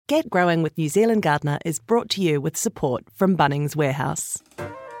Get Growing with New Zealand Gardener is brought to you with support from Bunnings Warehouse.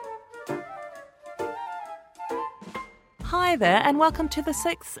 Hi there, and welcome to the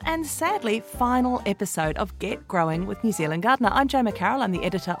sixth and sadly final episode of Get Growing with New Zealand Gardener. I'm Jo McCarroll, I'm the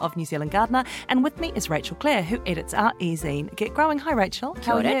editor of New Zealand Gardener, and with me is Rachel Clare, who edits our e-zine Get Growing. Hi Rachel,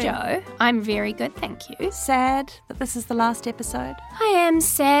 how are you? Jo. I'm very good, thank you. Sad that this is the last episode? I am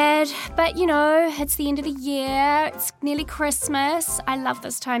sad, but you know, it's the end of the year, it's nearly Christmas. I love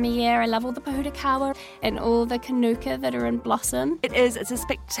this time of year. I love all the pohutakawa and all the kanuka that are in blossom. It's a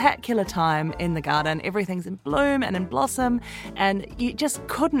spectacular time in the garden. Everything's in bloom and in blossom, and you just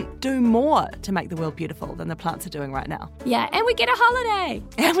couldn't do more to make the world beautiful than the plants are doing right now. Yeah, and we get a holiday.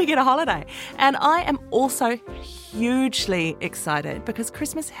 And I am also hugely excited because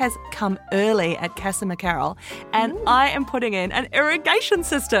Christmas has come early at Casa McCarroll, and I am putting in an irrigation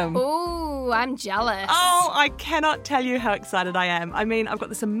system. Ooh, I'm jealous. Oh, I cannot tell you how excited I am. I mean, I've got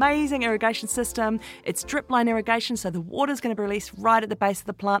this amazing irrigation system. It's drip line irrigation, so the water's going to be released right at the base of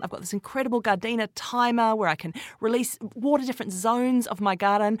the plant. I've got this incredible Gardena timer where I can release water different zones of my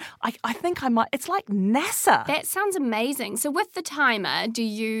garden. I think I might, it's like NASA. That sounds amazing. So with the timer, do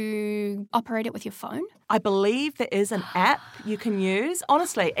you operate it with your phone? I believe there is an app you can use.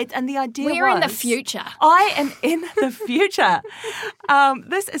 Honestly, and the idea We're in the future. I am in the future.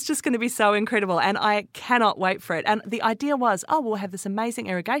 This is just going to be so incredible, and I cannot wait for it. And the idea was, we'll have this amazing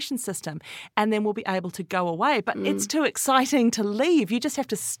irrigation system, and then we'll be able to go away. But it's too exciting to leave. You just have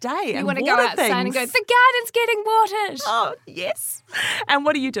to stay and water things. You want to go outside and go, the garden's getting watered. Oh, yes. And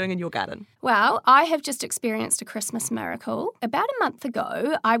what are you doing in your garden? Well, I have just experienced a Christmas miracle. About a month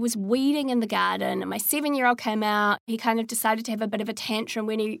ago, I was weeding in the garden, and my 7-year-old came out. He kind of decided to have a bit of a tantrum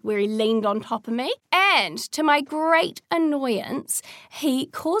where he leaned on top of me. And to my great annoyance, he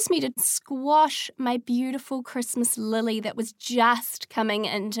caused me to squash my beautiful Christmas lily that was just coming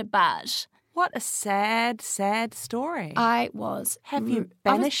into bud. What a sad, sad story. I was. Have you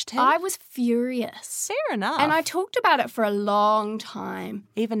banished him? I was furious. Fair enough. And I talked about it for a long time.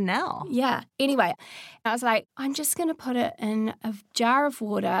 Even now? Yeah. Anyway, I was like, I'm just going to put it in a jar of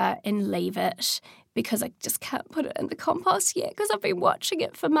water and leave it because I just can't put it in the compost yet because I've been watching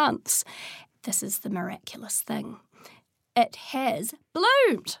it for months. This is the miraculous thing. It has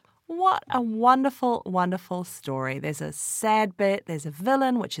bloomed. What a wonderful, wonderful story. There's a sad bit, there's a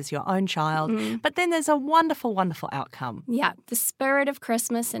villain, which is your own child, but then there's a wonderful, wonderful outcome. Yeah, the spirit of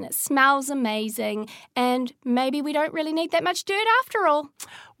Christmas, and it smells amazing, and maybe we don't really need that much dirt after all.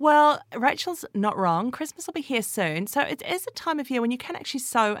 Well, Rachel's not wrong. Christmas will be here soon. So it is a time of year when you can actually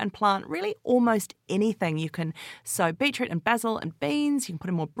sow and plant really almost anything. You can sow beetroot and basil and beans. You can put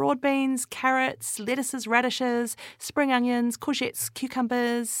in more broad beans, carrots, lettuces, radishes, spring onions, courgettes,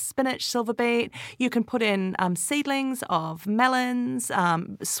 cucumbers, spinach, silver beet. You can put in seedlings of melons,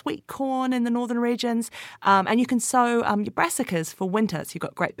 sweet corn in the northern regions, and you can sow your brassicas for winter. So you've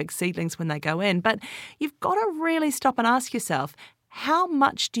got great big seedlings when they go in. But you've got to really stop and ask yourself, how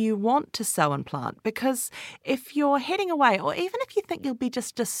much do you want to sow and plant? Because if you're heading away, or even if you think you'll be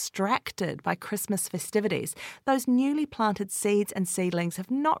just distracted by Christmas festivities, those newly planted seeds and seedlings have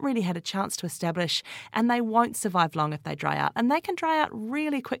not really had a chance to establish, and they won't survive long if they dry out. And they can dry out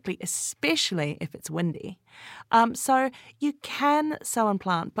really quickly, especially if it's windy. So you can sow and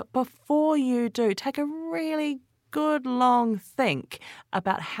plant, but before you do, take a really good long think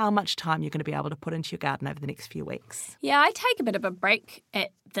about how much time you're going to be able to put into your garden over the next few weeks. Yeah, I take a bit of a break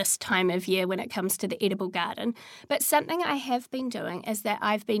at this time of year when it comes to the edible garden. But something I have been doing is that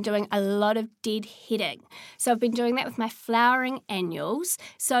I've been doing a lot of deadheading. So I've been doing that with my flowering annuals.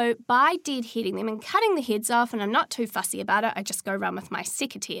 So by deadheading them and cutting the heads off, and I'm not too fussy about it, I just go run with my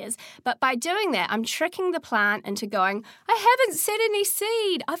secateurs. But by doing that, I'm tricking the plant into going, I haven't set any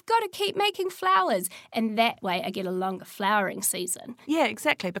seed. I've got to keep making flowers. And that way I get a longer flowering season. Yeah,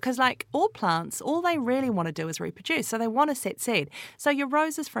 exactly. Because like all plants, all they really want to do is reproduce. So they want to set seed. So your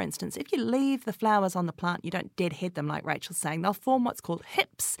roses, for instance, if you leave the flowers on the plant, you don't deadhead them like Rachel's saying, they'll form what's called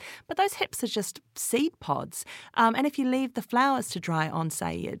hips. But those hips are just seed pods. And if you leave the flowers to dry on,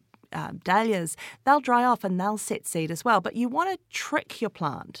 say, your dahlias, they'll dry off and they'll set seed as well. But you want to trick your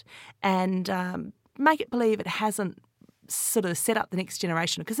plant and make it believe it hasn't sort of set up the next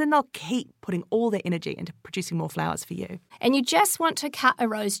generation, because then they'll keep putting all their energy into producing more flowers for you. And you just want to cut a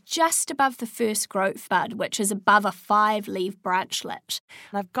rose just above the first growth bud, which is above a 5-leaf branchlet.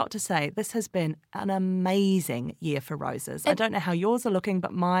 And I've got to say, this has been an amazing year for roses. I don't know how yours are looking,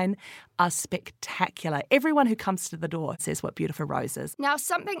 but mine are spectacular. Everyone who comes to the door says what beautiful roses. Now,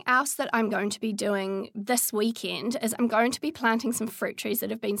 something else that I'm going to be doing this weekend is I'm going to be planting some fruit trees that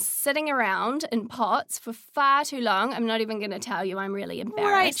have been sitting around in pots for far too long. I'm not not even going to tell you. I'm really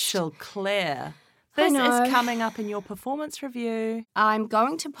embarrassed. Rachel Clare, this is coming up in your performance review. I'm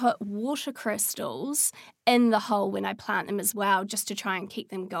going to put water crystals in the hole when I plant them as well, just to try and keep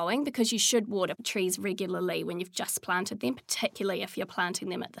them going, because you should water trees regularly when you've just planted them, particularly if you're planting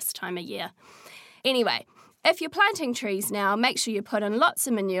them at this time of year. Anyway, if you're planting trees now, make sure you put in lots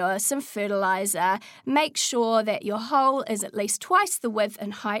of manure, some fertiliser. Make sure that your hole is at least twice the width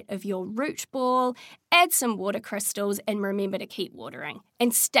and height of your root ball. Add some water crystals and remember to keep watering.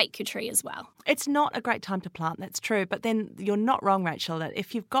 And stake your tree as well. It's not a great time to plant, that's true. But then you're not wrong, Rachel, that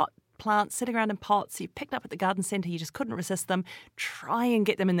if you've got plants sitting around in pots you've picked up at the garden centre, you just couldn't resist them, try and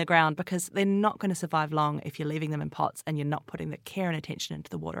get them in the ground, because they're not going to survive long if you're leaving them in pots and you're not putting the care and attention into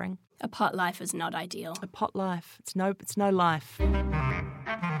the watering. A pot life is not ideal. A pot life. It's no life.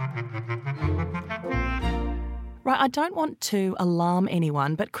 Right, I don't want to alarm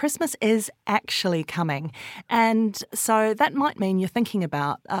anyone, but Christmas is actually coming. And so that might mean you're thinking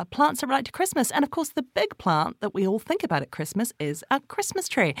about plants that relate to Christmas. And of course, the big plant that we all think about at Christmas is a Christmas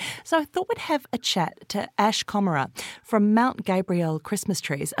tree. So I thought we'd have a chat to Ash Comera from Mount Gabriel Christmas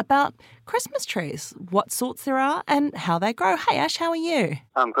Trees about Christmas trees, what sorts there are and how they grow. Hey Ash, how are you?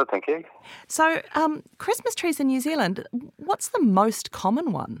 I'm good, thank you. So Christmas trees in New Zealand, what's the most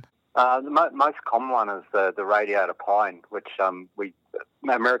common one? The most common one is the radiator pine, which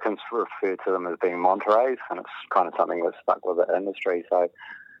Americans refer to them as being Monterey's, and it's kind of something that's stuck with the industry. So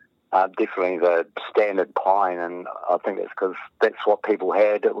definitely the standard pine, and I think that's because that's what people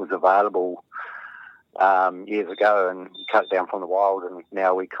had. It was available years ago, and you cut it down from the wild, and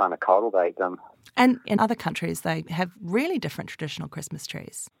now we kind of cultivate them. And in other countries, they have really different traditional Christmas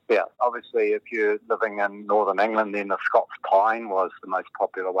trees. Yeah, obviously, if you're living in northern England, then the Scots pine was the most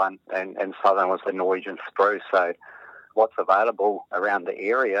popular one, and southern was the Norwegian spruce. So what's available around the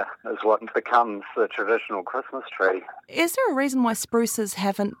area is what becomes the traditional Christmas tree. Is there a reason why spruces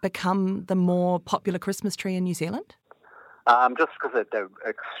haven't become the more popular Christmas tree in New Zealand? Just because they're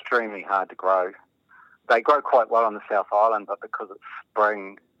extremely hard to grow. They grow quite well on the South Island, but because it's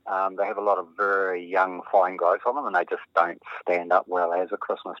spring, they have a lot of very young, fine growth on them, and they just don't stand up well as a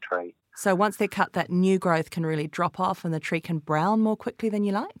Christmas tree. So once they're cut, that new growth can really drop off and the tree can brown more quickly than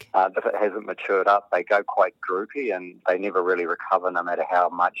you like? If it hasn't matured up, they go quite droopy and they never really recover no matter how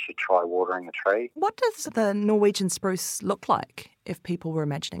much you try watering the tree. What does the Norwegian spruce look like, if people were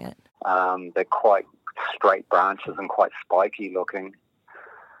imagining it? They're quite straight branches and quite spiky looking.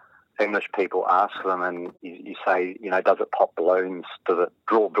 English people ask them, and you say, does it pop balloons? Does it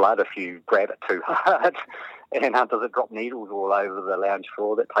draw blood if you grab it too hard? And does it drop needles all over the lounge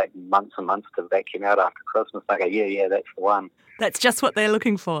floor that take months and months to vacuum out after Christmas? They go, yeah, that's the one. That's just what they're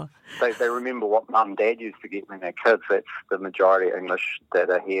looking for. They remember what mum and dad used to get when they're kids. That's the majority of English that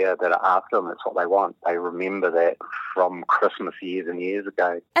are here that are after them. That's what they want. They remember that from Christmas years and years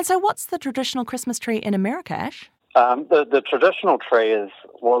ago. And so what's the traditional Christmas tree in America, Ash? The traditional tree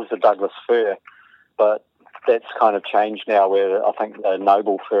was the Douglas fir, but that's kind of changed now, where I think the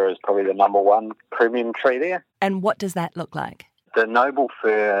noble fir is probably the number one premium tree there. And what does that look like? The noble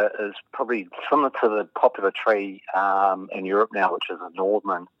fir is probably similar to the popular tree in Europe now, which is a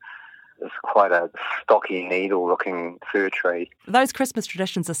Nordman. It's quite a stocky, needle-looking fir tree. Those Christmas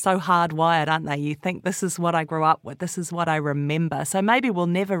traditions are so hardwired, aren't they? You think, this is what I grew up with, this is what I remember. So maybe we'll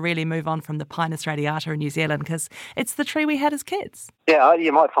never really move on from the Pinus radiata in New Zealand because it's the tree we had as kids. Yeah,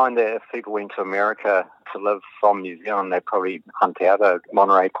 you might find that if people went to America to live from New Zealand, they'd probably hunt out a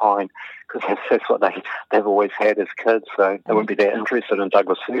Monterey pine because that's what they've always had as kids, so they wouldn't be that interested in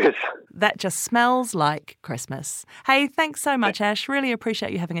Douglas firs. That just smells like Christmas. Hey, thanks so much, Ash. Really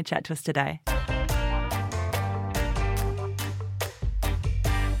appreciate you having a chat to us today.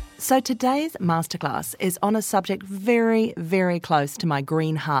 So today's masterclass is on a subject very, very close to my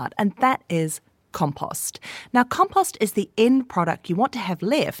green heart, and that is compost. Now, compost is the end product you want to have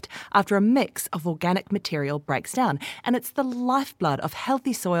left after a mix of organic material breaks down, and it's the lifeblood of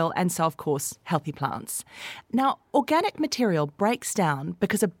healthy soil and so, of course, healthy plants. Now, organic material breaks down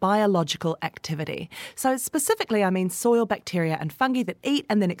because of biological activity. So specifically, I mean soil bacteria and fungi that eat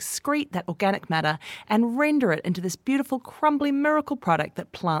and then excrete that organic matter and render it into this beautiful, crumbly miracle product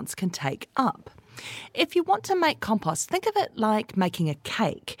that plants can take up. If you want to make compost, think of it like making a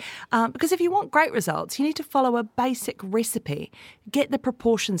cake. Because if you want great results, you need to follow a basic recipe. Get the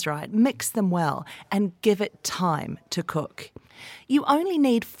proportions right, mix them well, and give it time to cook. You only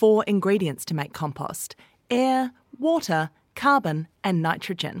need 4 ingredients to make compost: air, water, carbon, and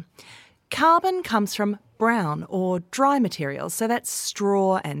nitrogen. Carbon comes from brown or dry materials. So that's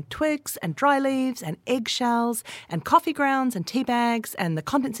straw and twigs and dry leaves and eggshells and coffee grounds and tea bags and the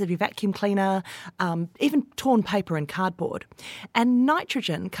contents of your vacuum cleaner, even torn paper and cardboard. And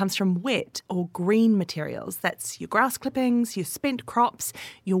nitrogen comes from wet or green materials. That's your grass clippings, your spent crops,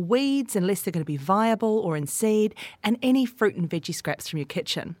 your weeds, unless they're going to be viable or in seed, and any fruit and veggie scraps from your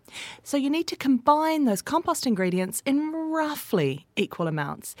kitchen. So you need to combine those compost ingredients in roughly equal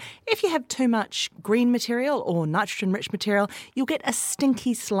amounts. If you have too much green material or nitrogen-rich material, you'll get a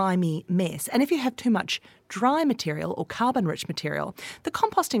stinky, slimy mess. And if you have too much dry material or carbon-rich material, the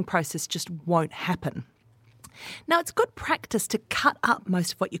composting process just won't happen. Now, it's good practice to cut up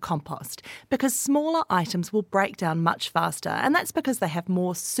most of what you compost because smaller items will break down much faster, and that's because they have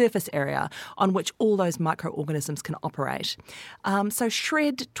more surface area on which all those microorganisms can operate. So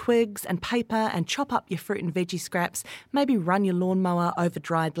shred twigs and paper and chop up your fruit and veggie scraps, maybe run your lawnmower over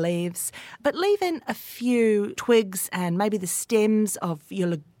dried leaves, but leave in a few twigs and maybe the stems of your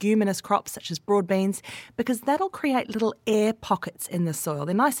leguminous crops such as broad beans, because that'll create little air pockets in the soil.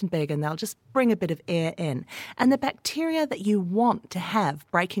 They're nice and big and they'll just bring a bit of air in. And the bacteria that you want to have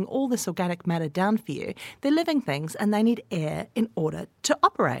breaking all this organic matter down for you, they're living things and they need air in order to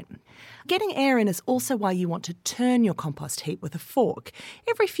operate. Getting air in is also why you want to turn your compost heap with a fork.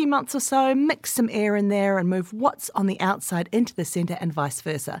 Every few months or so, mix some air in there and move what's on the outside into the centre and vice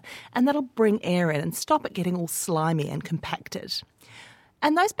versa. And that'll bring air in and stop it getting all slimy and compacted.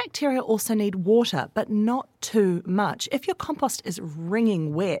 And those bacteria also need water, but not too much. If your compost is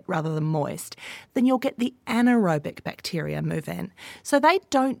wringing wet rather than moist, then you'll get the anaerobic bacteria move in. So they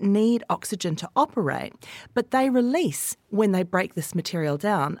don't need oxygen to operate, but they release, when they break this material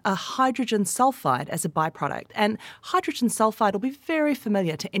down, a hydrogen sulfide as a byproduct. And hydrogen sulfide will be very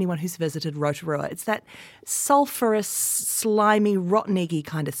familiar to anyone who's visited Rotorua. It's that sulphurous, slimy, rotten eggy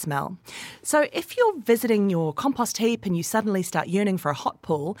kind of smell. So if you're visiting your compost heap and you suddenly start yearning for a hot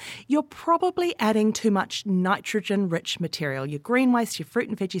pool, you're probably adding too much nitrogen-rich material, your green waste, your fruit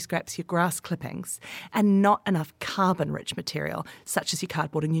and veggie scraps, your grass clippings, and not enough carbon-rich material, such as your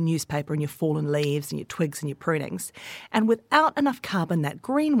cardboard and your newspaper and your fallen leaves and your twigs and your prunings. And without enough carbon, that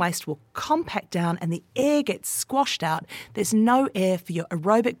green waste will compact down and the air gets squashed out. There's no air for your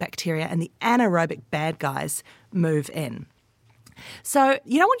aerobic bacteria, and the anaerobic bad guys move in. So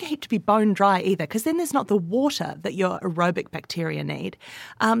you don't want your heap to be bone dry either, because then there's not the water that your aerobic bacteria need.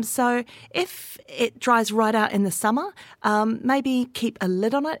 So if it dries right out in the summer, maybe keep a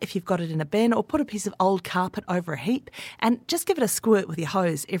lid on it if you've got it in a bin, or put a piece of old carpet over a heap and just give it a squirt with your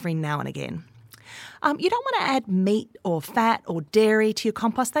hose every now and again. You don't want to add meat or fat or dairy to your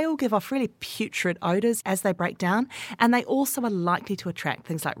compost. They all give off really putrid odours as they break down, and they also are likely to attract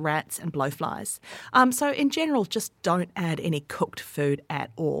things like rats and blowflies. So in general, just don't add any cooked food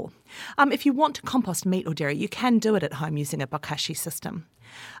at all. If you want to compost meat or dairy, you can do it at home using a bokashi system.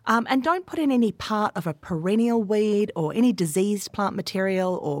 And don't put in any part of a perennial weed or any diseased plant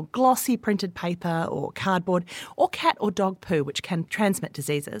material or glossy printed paper or cardboard or cat or dog poo, which can transmit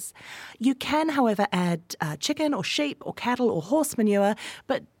diseases. You can, however, add chicken or sheep or cattle or horse manure,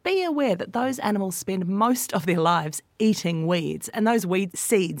 but be aware that those animals spend most of their lives eating weeds, and those weed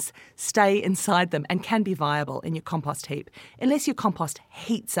seeds stay inside them and can be viable in your compost heap, unless your compost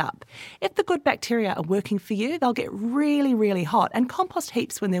heats up. If the good bacteria are working for you, they'll get really, really hot, and compost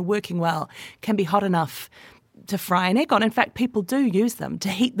heaps, when they're working well, can be hot enough to fry an egg on. In fact, people do use them to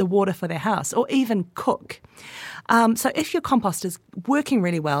heat the water for their house or even cook. So if your compost is working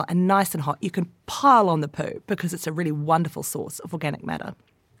really well and nice and hot, you can pile on the poo because it's a really wonderful source of organic matter.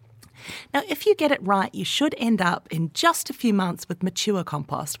 Now, if you get it right, you should end up in just a few months with mature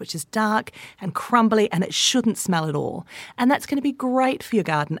compost, which is dark and crumbly and it shouldn't smell at all. And that's going to be great for your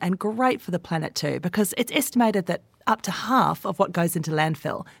garden and great for the planet too, because it's estimated that up to half of what goes into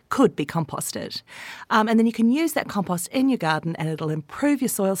landfill could be composted. And then you can use that compost in your garden and it'll improve your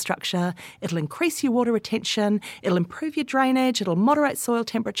soil structure, it'll increase your water retention, it'll improve your drainage, it'll moderate soil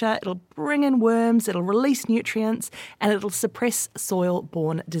temperature, it'll bring in worms, it'll release nutrients, and it'll suppress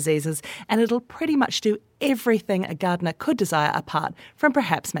soil-borne diseases. And it'll pretty much do everything a gardener could desire, apart from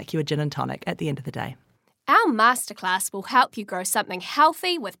perhaps make you a gin and tonic at the end of the day. Our masterclass will help you grow something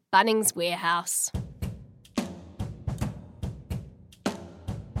healthy with Bunnings Warehouse.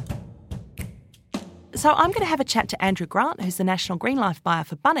 So I'm going to have a chat to Andrew Grant, who's the National Green Life buyer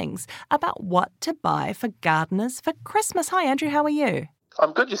for Bunnings, about what to buy for gardeners for Christmas. Hi, Andrew. How are you?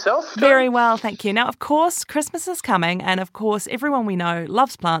 I'm good. Yourself? Very well, thank you. Now, of course, Christmas is coming, and of course, everyone we know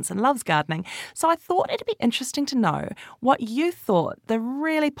loves plants and loves gardening. So I thought it'd be interesting to know what you thought the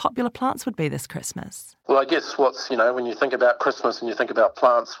really popular plants would be this Christmas. Well, I guess when you think about Christmas and you think about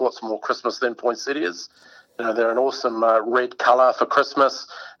plants, what's more Christmas than poinsettias? They're an awesome red colour for Christmas,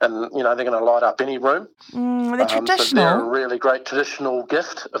 and, they're going to light up any room. They're traditional. So they're a really great traditional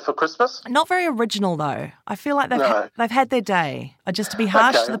gift for Christmas. Not very original, though. I feel like they've had their day, just to be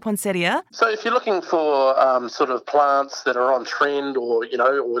harsh to the poinsettia. So if you're looking for sort of plants that are on trend, or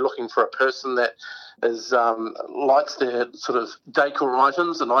we're looking for a person that is likes their sort of decor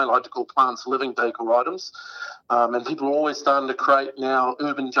items, and I like to call plants living decor items. And people are always starting to create now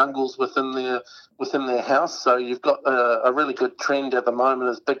urban jungles within their house. So you've got a really good trend at the moment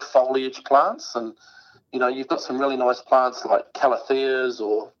is big foliage plants, and you've got some really nice plants like calatheas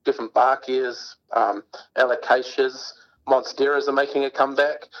or different barkias, alocasias. Monsteras are making a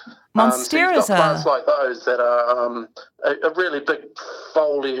comeback. Monsteras so you've got plants like those that are a really big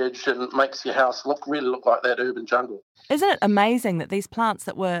foliage and makes your house really look like that urban jungle. Isn't it amazing that these plants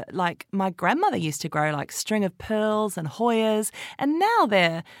that were like my grandmother used to grow, like string of pearls and Hoyas, and now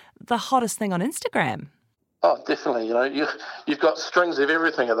they're the hottest thing on Instagram? Oh, definitely. You've got strings of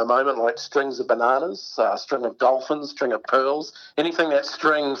everything at the moment, like strings of bananas, string of dolphins, string of pearls. Anything that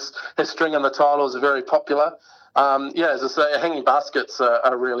has string in the title is very popular. As I say, hanging baskets are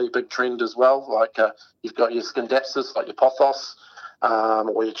a really big trend as well. Like you've got your scindapsus, like your pothos,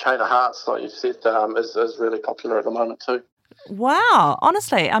 or your chain of hearts, like you've said, is really popular at the moment too. Wow.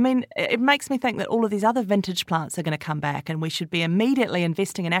 Honestly, I mean, it makes me think that all of these other vintage plants are going to come back, and we should be immediately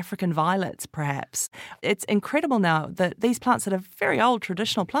investing in African violets, perhaps. It's incredible now that these plants that are very old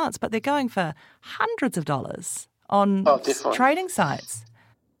traditional plants, but they're going for hundreds of dollars on trading sites.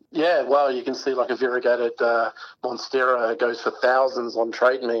 Yeah, well, you can see like a variegated Monstera goes for thousands on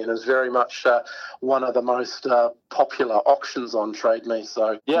Trade Me, and is very much one of the most popular auctions on Trade Me.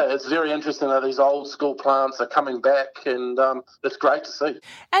 So, yeah, it's very interesting that these old school plants are coming back, and it's great to see.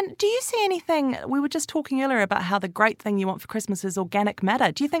 And do you see anything, we were just talking earlier about how the great thing you want for Christmas is organic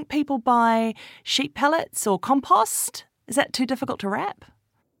matter. Do you think people buy sheep pellets or compost? Is that too difficult to wrap?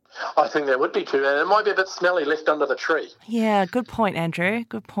 I think that would be too, and it might be a bit smelly left under the tree. Yeah, good point, Andrew.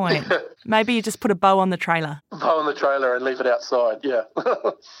 Good point. Maybe you just put a bow on the trailer. Bow on the trailer and leave it outside, yeah.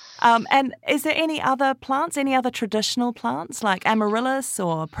 And is there any other plants, any other traditional plants like amaryllis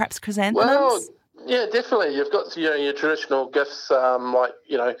or perhaps chrysanthemums? Well, yeah, definitely. You've got your traditional gifts like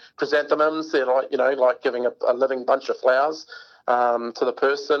chrysanthemums. They're like giving a living bunch of flowers to the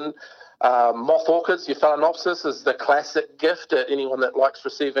person. Moth orchids, your phalaenopsis, is the classic gift at anyone that likes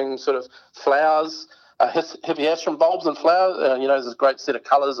receiving sort of flowers. Hippeastrum bulbs and flowers, there's a great set of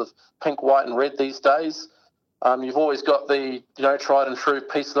colours of pink, white and red these days. You've always got the, tried and true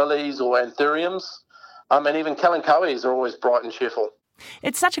peace lilies or anthuriums. And even kalanchoes are always bright and cheerful.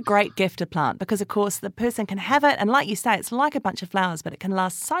 It's such a great gift to plant because, of course, the person can have it. And like you say, it's like a bunch of flowers, but it can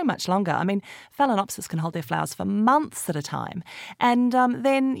last so much longer. I mean, phalaenopsis can hold their flowers for months at a time. And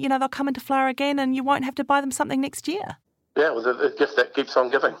then, they'll come into flower again and you won't have to buy them something next year. Yeah, well, a gift that keeps on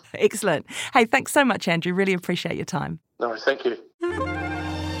giving. Excellent. Hey, thanks so much, Andrew. Really appreciate your time. No, thank you.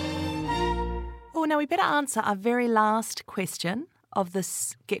 Oh, now we better answer our very last question of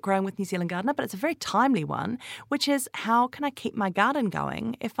this Get Growing with New Zealand Gardener, but it's a very timely one, which is how can I keep my garden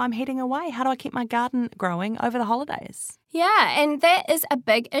going if I'm heading away? How do I keep my garden growing over the holidays? Yeah, and that is a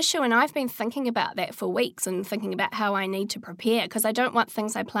big issue, and I've been thinking about that for weeks and thinking about how I need to prepare because I don't want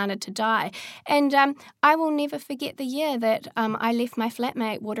things I planted to die. And I will never forget the year that I left my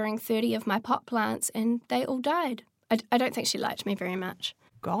flatmate watering 30 of my pot plants and they all died. I don't think she liked me very much.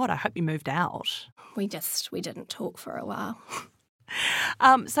 God, I hope you moved out. We didn't talk for a while.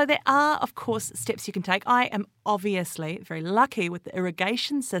 So there are, of course, steps you can take. I am obviously very lucky with the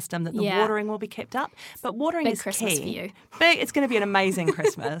irrigation system that the watering will be kept up. But watering Big is Christmas key. For you. It's going to be an amazing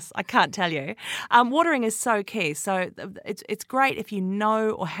Christmas. I can't tell you. Watering is so key. So it's great if you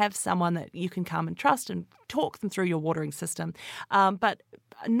know or have someone that you can come and trust and talk them through your watering system. But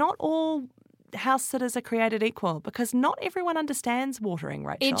not all house sitters are created equal because not everyone understands watering,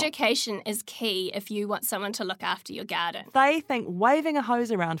 Rachel. Education is key if you want someone to look after your garden. They think waving a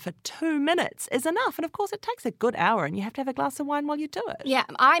hose around for 2 minutes is enough. And of course, it takes a good hour and you have to have a glass of wine while you do it. Yeah,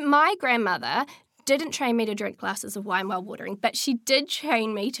 my grandmother didn't train me to drink glasses of wine while watering, but she did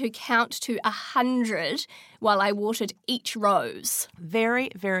train me to count to 100 while I watered each rose. Very,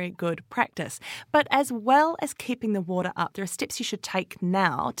 very good practice. But as well as keeping the water up, there are steps you should take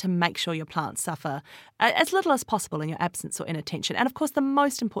now to make sure your plants suffer as little as possible in your absence or inattention. And of course, the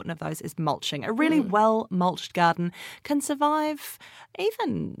most important of those is mulching. A really well-mulched garden can survive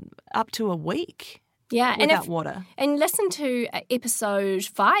even up to a week. Yeah, without water. And listen to episode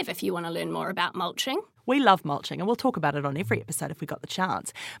 5 if you want to learn more about mulching. We love mulching, and we'll talk about it on every episode if we got the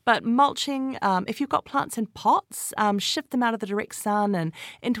chance. But mulching, if you've got plants in pots, shift them out of the direct sun and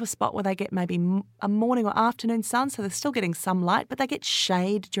into a spot where they get maybe a morning or afternoon sun, so they're still getting some light, but they get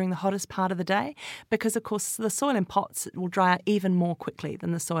shade during the hottest part of the day because, of course, the soil in pots will dry out even more quickly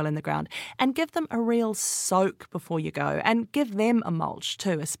than the soil in the ground. And give them a real soak before you go, and give them a mulch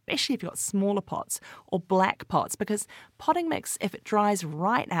too, especially if you've got smaller pots or black pots, because potting mix, if it dries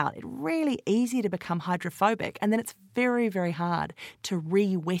right out, it's really easy to become hydrophobic, and then it's very, very hard to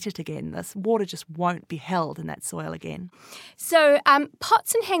re-wet it again. This water just won't be held in that soil again. So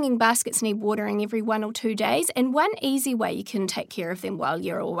pots and hanging baskets need watering every 1 or 2 days, and one easy way you can take care of them while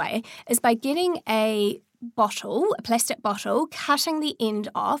you're away is by getting a plastic bottle, cutting the end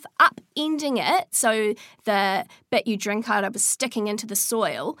off, upending it so the bit you drink out of is sticking into the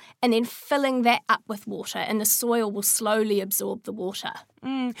soil, and then filling that up with water, and the soil will slowly absorb the water.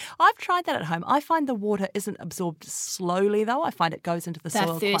 I've tried that at home. I find the water isn't absorbed slowly, though. I find it goes into the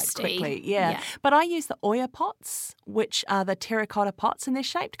soil quite quickly. Yeah. But I use the Oya pots, which are the terracotta pots, and they're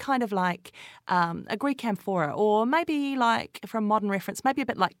shaped kind of like a Greek amphora, or maybe like, from modern reference, maybe a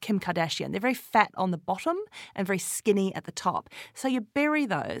bit like Kim Kardashian. They're very fat on the bottom and very skinny at the top. So you bury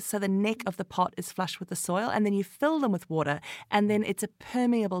those so the neck of the pot is flush with the soil, and then you fill them with water, and then it's a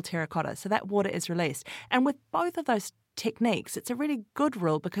permeable terracotta, so that water is released. And with both of those techniques, it's a really good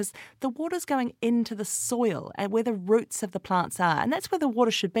rule because the water's going into the soil and where the roots of the plants are, and that's where the water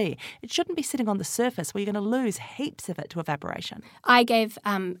should be. It shouldn't be sitting on the surface where you're going to lose heaps of it to evaporation. I gave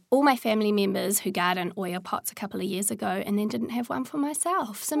all my family members who garden Oya pots a couple of years ago and then didn't have one for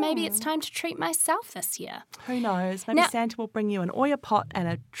myself. So maybe it's time to treat myself this year. Who knows? Maybe Santa will bring you an Oya pot and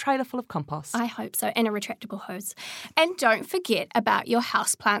a trailer full of compost. I hope so, and a retractable hose. And don't forget about your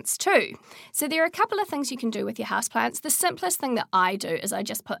houseplants too. So there are a couple of things you can do with your houseplants. The simplest thing that I do is I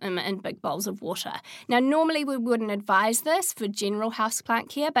just put them in big bowls of water. Now, normally we wouldn't advise this for general houseplant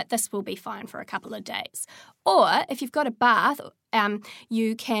care, but this will be fine for a couple of days. Or if you've got a bath,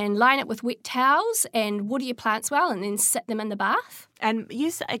 you can line it with wet towels and water your plants well and then sit them in the bath. And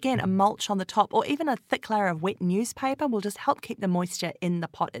use, again, a mulch on the top or even a thick layer of wet newspaper will just help keep the moisture in the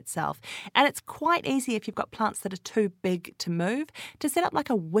pot itself. And it's quite easy if you've got plants that are too big to move to set up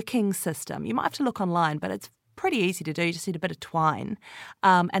like a wicking system. You might have to look online, but it's pretty easy to do. You just need a bit of twine,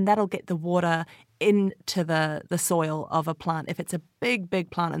 and that'll get the water into the soil of a plant. If it's a big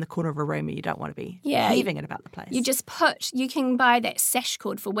plant in the corner of a room, you don't want to be heaving it about the place. You can buy that sash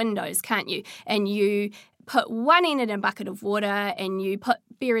cord for windows, can't you? And you put one end in a bucket of water and you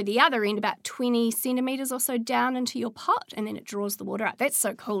bury the other end about 20 centimetres or so down into your pot, and then it draws the water out. That's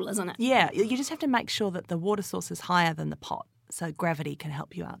so cool, isn't it? Yeah, you just have to make sure that the water source is higher than the pot, so gravity can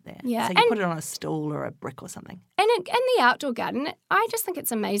help you out there. Yeah. So you put it on a stool or a brick or something. And in the outdoor garden, I just think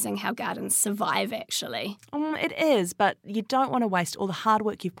it's amazing how gardens survive, actually. It is, but you don't want to waste all the hard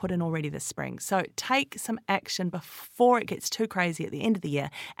work you've put in already this spring. So take some action before it gets too crazy at the end of the year,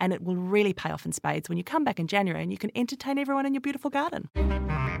 and it will really pay off in spades when you come back in January and you can entertain everyone in your beautiful garden.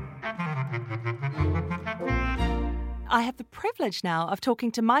 I have the privilege now of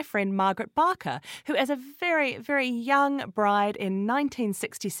talking to my friend Margaret Barker, who as a very, very young bride in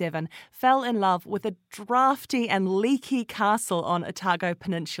 1967 fell in love with a drafty and leaky castle on Otago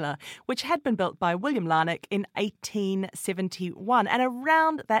Peninsula, which had been built by William Larnach in 1871. And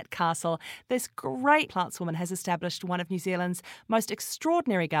around that castle, this great plantswoman has established one of New Zealand's most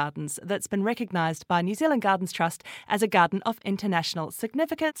extraordinary gardens that's been recognised by New Zealand Gardens Trust as a garden of international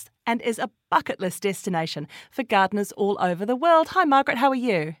significance and is a bucket list destination for gardeners all over the world. Hi, Margaret, how are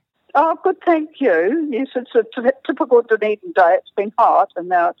you? Oh, good, thank you. Yes, it's a typical Dunedin day. It's been hot and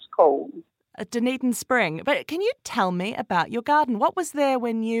now it's cold. A Dunedin spring. But can you tell me about your garden? What was there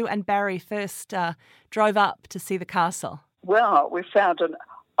when you and Barry first drove up to see the castle? Well, we found an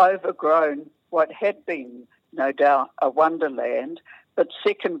overgrown, what had been, no doubt, a wonderland, but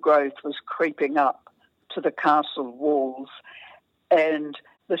second growth was creeping up to the castle walls, and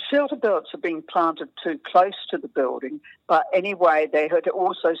the shelter belts had been planted too close to the building, but anyway, they had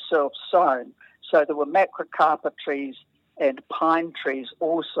also self-sown. So there were macrocarpa trees and pine trees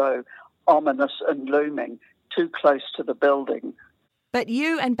also ominous and looming too close to the building. But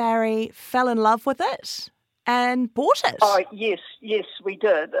you and Barry fell in love with it and bought it. Oh, yes, we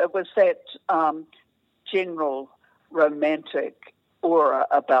did. It was that general romantic aura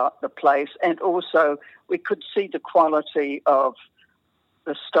about the place, and also we could see the quality of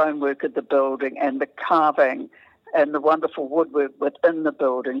the stonework of the building and the carving and the wonderful woodwork within the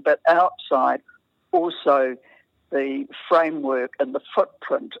building, but outside also the framework and the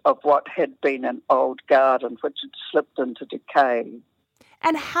footprint of what had been an old garden which had slipped into decay.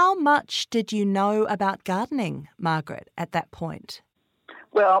 And how much did you know about gardening, Margaret, at that point?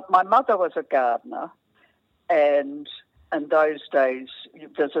 Well, my mother was a gardener, and in those days you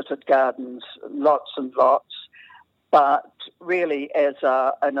visited gardens lots and lots, but really as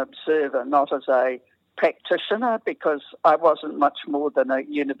an observer, not as a practitioner, because I wasn't much more than a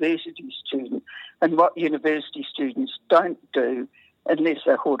university student. And what university students don't do, unless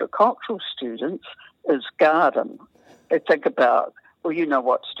they're horticultural students, is garden. They think about, well, you know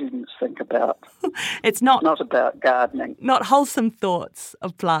what students think about. It's not about gardening. Not wholesome thoughts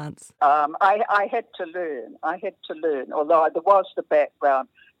of plants. I had to learn, although there was the background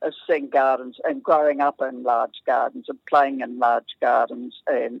of seeing gardens and growing up in large gardens and playing in large gardens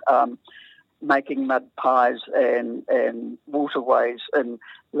and making mud pies and waterways in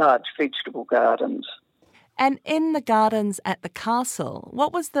large vegetable gardens. And in the gardens at the castle,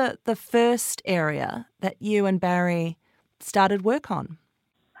 what was the first area that you and Barry started work on?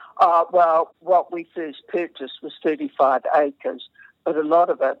 Well, what we first purchased was 35 acres, but a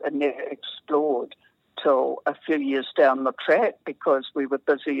lot of it I never explored till a few years down the track because we were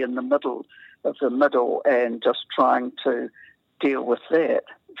busy in the middle of the middle and just trying to deal with that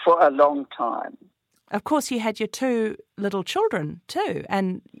for a long time. Of course, you had your two little children too,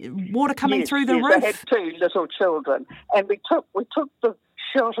 and water coming through the roof. I had two little children, and we took the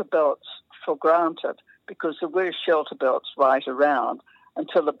shelter belts for granted because there were shelter belts right around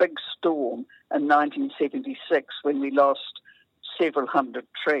until a big storm in 1976 when we lost several hundred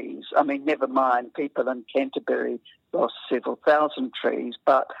trees. I mean, never mind, people in Canterbury lost several thousand trees,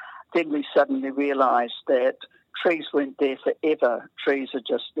 but then we suddenly realised that trees weren't there forever. Trees are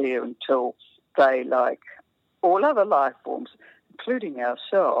just there until they, like all other life forms, including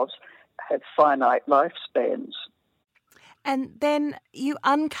ourselves, have finite lifespans. And then you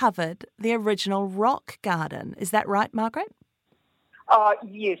uncovered the original rock garden. Is that right, Margaret?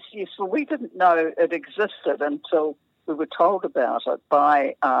 Yes. Well, we didn't know it existed until we were told about it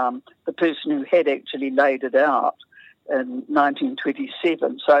by the person who had actually laid it out in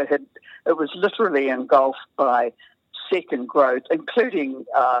 1927. So it was literally engulfed by second growth, including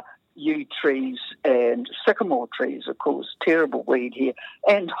yew trees and sycamore trees, of course, terrible weed here,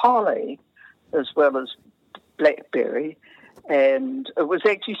 and holly, as well as blackberry. And it was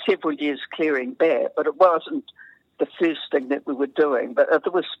actually several years clearing back, but it wasn't the first thing that we were doing. But if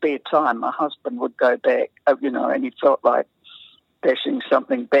there was spare time, my husband would go back, and he felt like dashing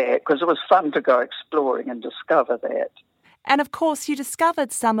something back because it was fun to go exploring and discover that. And of course, you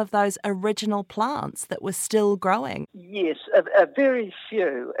discovered some of those original plants that were still growing. Yes, a very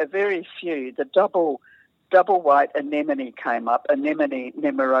few. The double white anemone came up, Anemone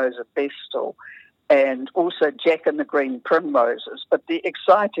nemorosa vestal, and also Jack and the green primroses. But the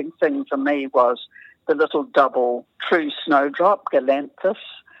exciting thing for me was the little double true snowdrop, Galanthus,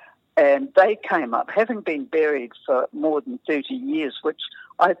 and they came up, having been buried for more than 30 years, which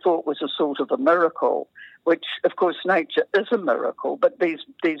I thought was a sort of a miracle, which, of course, nature is a miracle, but these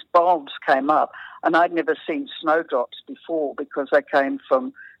bulbs came up, and I'd never seen snowdrops before because they came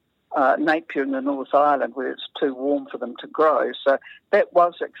from Napier in the North Island where it's too warm for them to grow. So that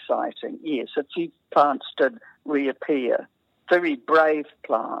was exciting, yes. A few plants did reappear. Very brave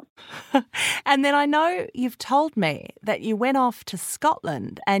plant. And then I know you've told me that you went off to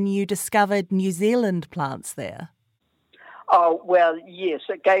Scotland and you discovered New Zealand plants there. Oh, well, yes.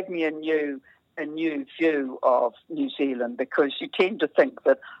 It gave me a new view of New Zealand because you tend to think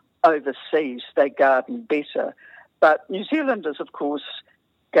that overseas they garden better. But New Zealanders, of course,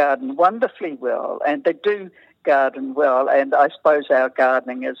 garden wonderfully well, and they do garden well, and I suppose our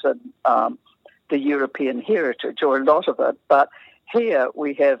gardening is in the European heritage, or a lot of it, but here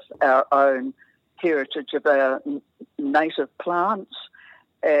we have our own heritage of our native plants,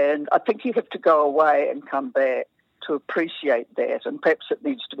 and I think you have to go away and come back to appreciate that, and perhaps it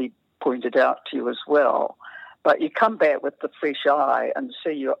needs to be pointed out to you as well. But you come back with the fresh eye and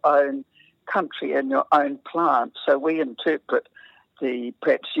see your own country and your own plants. So we interpret the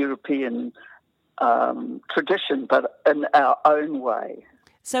perhaps European tradition, but in our own way.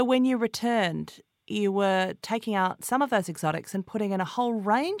 So when you returned, you were taking out some of those exotics and putting in a whole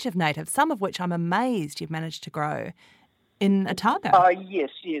range of natives, some of which I'm amazed you've managed to grow in Otago. Oh, yes.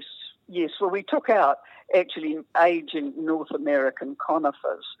 Well, we took out actually ageing North American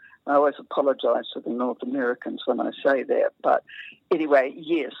conifers. I always apologise to the North Americans when I say that. But anyway,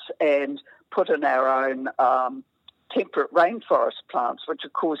 yes, and put in our own temperate rainforest plants, which,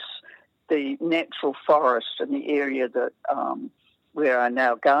 of course, the natural forest in the area that where I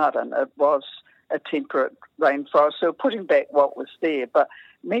now garden, it was a temperate rainforest. So putting back what was there. But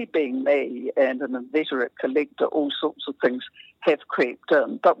me being me and an inveterate collector, all sorts of things have crept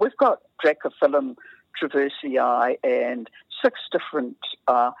in. But we've got Dracophyllum traversii and 6 different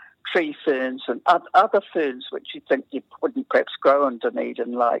tree ferns and other ferns which you think you wouldn't perhaps grow in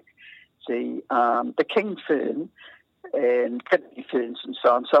Dunedin, like the king fern and kidney ferns and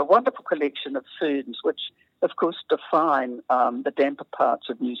so on. So a wonderful collection of ferns which, of course, define the damper parts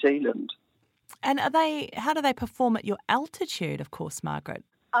of New Zealand. And how do they perform at your altitude, of course, Margaret?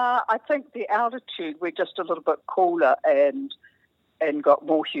 I think the altitude, we're just a little bit cooler and got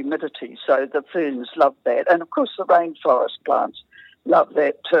more humidity, so the ferns love that. And, of course, the rainforest plants love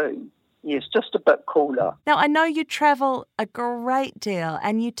that too. Yes, just a bit cooler. Now, I know you travel a great deal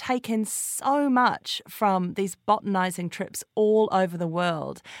and you take in so much from these botanising trips all over the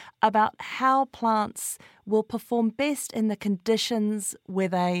world about how plants will perform best in the conditions where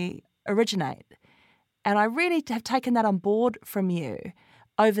they originate. And I really have taken that on board from you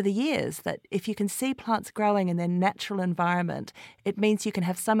over the years, that if you can see plants growing in their natural environment, it means you can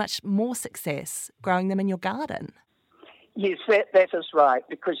have so much more success growing them in your garden. Yes, that is right,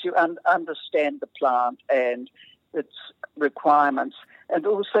 because you understand the plant and its requirements. And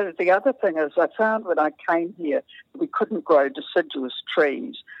also the other thing is, I found when I came here, we couldn't grow deciduous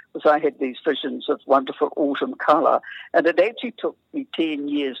trees because I had these visions of wonderful autumn colour. And it actually took me 10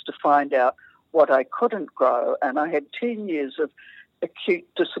 years to find out what I couldn't grow. And I had 10 years of acute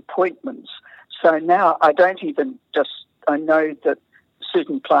disappointments. So now I know that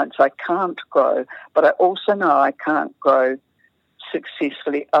certain plants I can't grow, but I also know I can't grow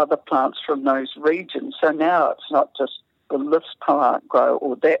successfully other plants from those regions. So now it's not just will this plant grow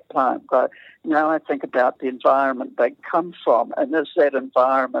or that plant grow. Now I think about the environment they come from, and is that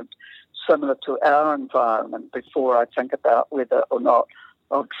environment similar to our environment before I think about whether or not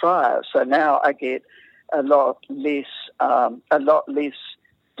I'll try it. So now I get a lot less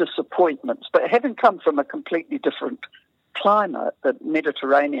disappointments. But having come from a completely different climate, the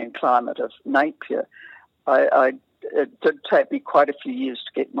Mediterranean climate of Napier, it did take me quite a few years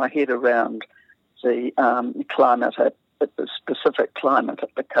to get my head around the climate at the specific climate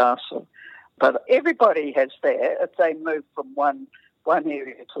at the castle. But everybody has that if they move from one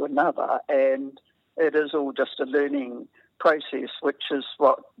area to another, and it is all just a learning process, which is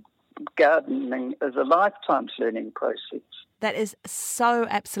what gardening is, a lifetime's learning process. That is so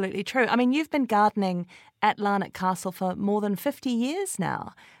absolutely true. I mean, you've been gardening at Larnach Castle for more than 50 years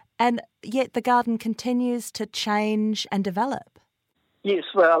now, and yet the garden continues to change and develop. Yes,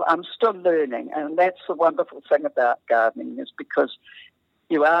 well, I'm still learning, and that's the wonderful thing about gardening, is because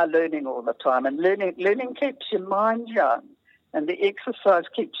you are learning all the time, and learning keeps your mind young, and the exercise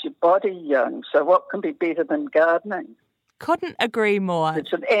keeps your body young. So what can be better than gardening? Couldn't agree more.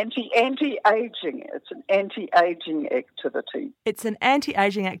 It's an anti-aging. It's an anti-aging activity. It's an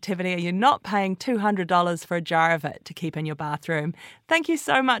anti-aging activity, and you're not paying $200 for a jar of it to keep in your bathroom. Thank you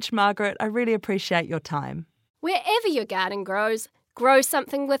so much, Margaret. I really appreciate your time. Wherever your garden grows, grow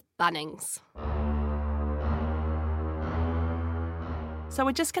something with Bunnings. So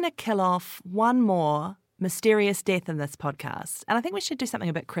we're just going to kill off one more mysterious death in this podcast. And I think we should do something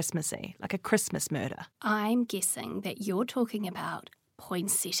a bit Christmassy, like a Christmas murder. I'm guessing that you're talking about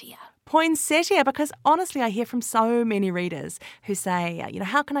poinsettia. Poinsettia, because honestly, I hear from so many readers who say,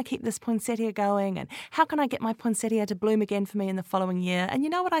 how can I keep this poinsettia going? And how can I get my poinsettia to bloom again for me in the following year? And you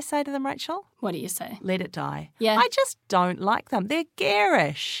know what I say to them, Rachel? What do you say? Let it die. Yeah. I just don't like them. They're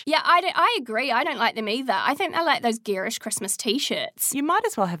garish. Yeah, I agree. I don't like them either. I think they're like those garish Christmas T-shirts. You might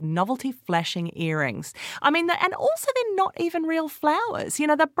as well have novelty flashing earrings. I mean, and also they're not even real flowers.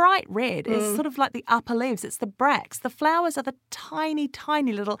 The bright red is sort of like the upper leaves. It's the bracts. The flowers are the tiny,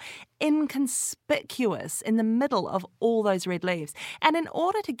 tiny little inconspicuous in the middle of all those red leaves. And in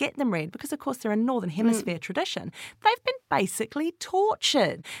order to get them red, because of course they're a Northern Hemisphere tradition, they've been basically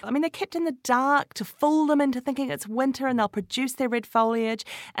tortured. I mean, they're kept in the dark to fool them into thinking it's winter, and they'll produce their red foliage,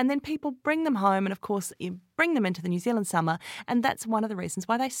 and then people bring them home, and of course you bring them into the New Zealand summer, and that's one of the reasons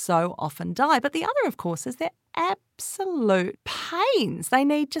why they so often die. But the other, of course, is they're absolute pains. They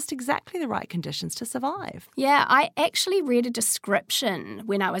need just exactly the right conditions to survive. Yeah, I actually read a description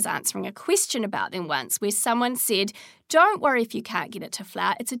when I was answering a question about them once where someone said, Don't worry if you can't get it to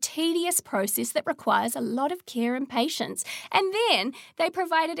flower. It's a tedious process that requires a lot of care and patience. And then they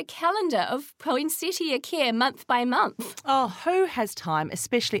provided a calendar of poinsettia care month by month. Oh, who has time,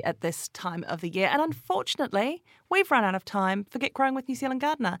 especially at this time of the year? And unfortunately, we've run out of time for Get Growing with New Zealand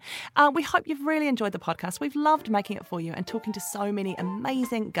Gardener. We hope you've really enjoyed the podcast. We've loved making it for you and talking to so many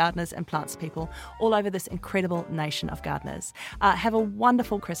amazing gardeners and plants people all over this incredible nation of gardeners. Have a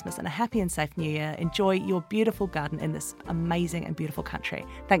wonderful Christmas and a happy and safe New Year. Enjoy your beautiful garden in this amazing and beautiful country.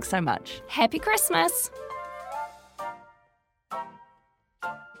 Thanks so much. Happy Christmas!